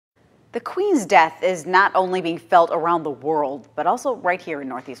The Queen's death is not only being felt around the world, but also right here in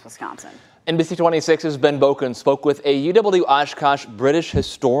Northeast Wisconsin. NBC 26's Ben Boken spoke with a UW-Oshkosh British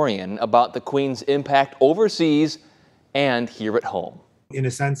historian about the Queen's impact overseas and here at home. In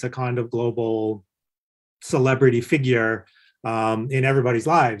a sense, a kind of global celebrity figure in everybody's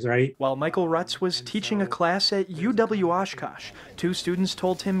lives, right? While Michael Rutz was teaching a class at UW-Oshkosh, two students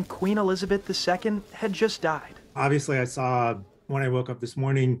told him Queen Elizabeth II had just died. Obviously, I saw when I woke up this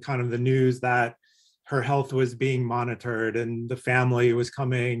morning kind of the news that her health was being monitored and the family was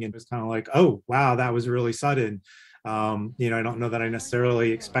coming, and it was kind of like, oh, wow, that was really sudden. I don't know that I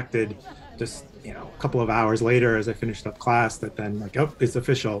necessarily expected just, a couple of hours later as I finished up class that then like, oh, it's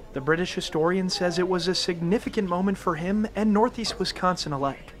official. The British historian says it was a significant moment for him and Northeast Wisconsin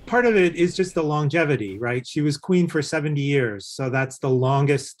alike. Part of it is just the longevity, right? She was queen for 70 years. So that's the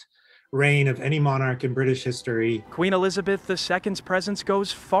longest reign of any monarch in British history. Queen Elizabeth II's presence goes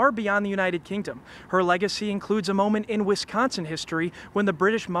far beyond the United Kingdom. Her legacy includes a moment in Wisconsin history when the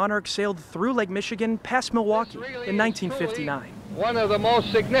British monarch sailed through Lake Michigan past Milwaukee in 1959. One of the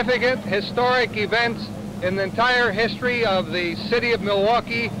most significant historic events in the entire history of the city of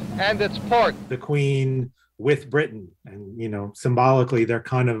Milwaukee and its port. The Queen with Britain, and symbolically they're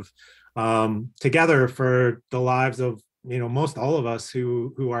kind of together for the lives of most all of us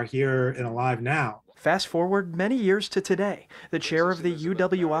who are here and alive now. Fast forward many years to today. The chair of the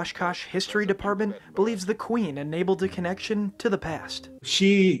UW-Oshkosh History Department believes the Queen enabled a connection to the past.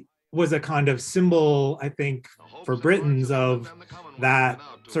 She was a kind of symbol, I think, for Britons of that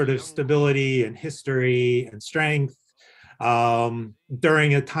sort of stability and history and strength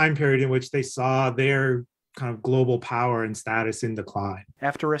during a time period in which they saw their kind of global power and status in decline.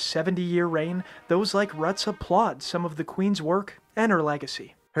 After a 70-year reign, those like Rutz applaud some of the Queen's work and her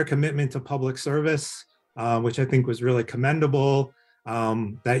legacy. Her commitment to public service, which I think was really commendable,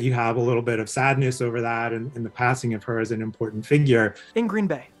 that you have a little bit of sadness over that and the passing of her as an important figure. In Green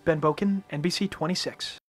Bay, Ben Boken, NBC 26.